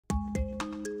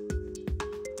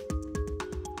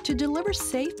To deliver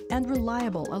safe and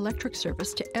reliable electric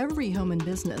service to every home and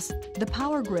business, the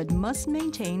power grid must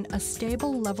maintain a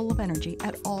stable level of energy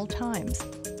at all times.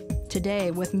 Today,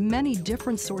 with many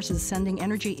different sources sending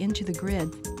energy into the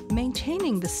grid,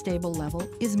 maintaining the stable level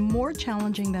is more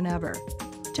challenging than ever.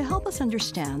 To help us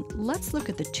understand, let's look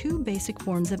at the two basic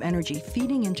forms of energy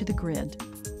feeding into the grid.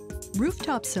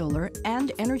 Rooftop solar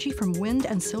and energy from wind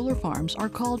and solar farms are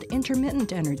called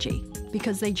intermittent energy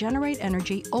because they generate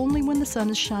energy only when the sun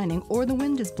is shining or the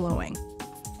wind is blowing.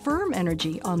 Firm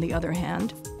energy, on the other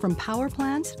hand, from power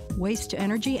plants,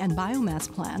 waste-to-energy and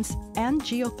biomass plants, and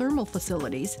geothermal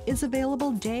facilities is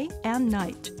available day and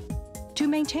night. To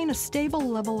maintain a stable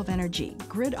level of energy,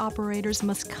 grid operators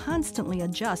must constantly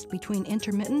adjust between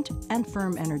intermittent and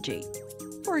firm energy.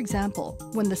 For example,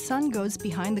 when the sun goes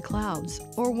behind the clouds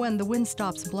or when the wind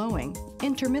stops blowing,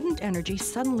 intermittent energy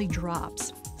suddenly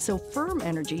drops, so firm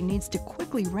energy needs to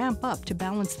quickly ramp up to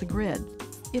balance the grid.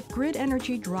 If grid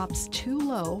energy drops too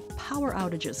low, power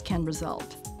outages can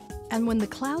result. And when the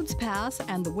clouds pass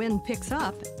and the wind picks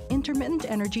up, intermittent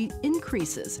energy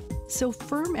increases, so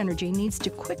firm energy needs to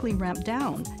quickly ramp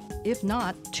down. If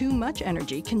not, too much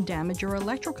energy can damage your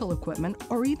electrical equipment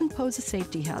or even pose a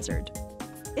safety hazard.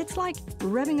 It's like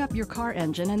revving up your car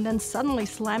engine and then suddenly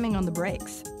slamming on the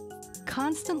brakes.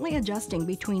 Constantly adjusting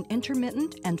between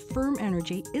intermittent and firm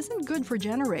energy isn't good for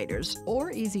generators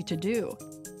or easy to do.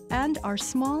 And our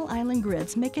small island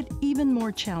grids make it even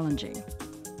more challenging.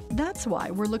 That's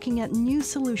why we're looking at new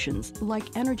solutions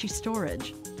like energy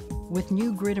storage. With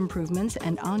new grid improvements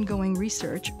and ongoing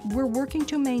research, we're working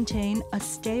to maintain a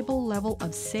stable level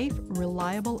of safe,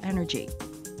 reliable energy.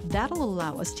 That'll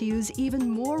allow us to use even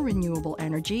more renewable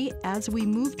energy as we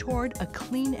move toward a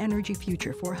clean energy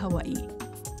future for Hawaii.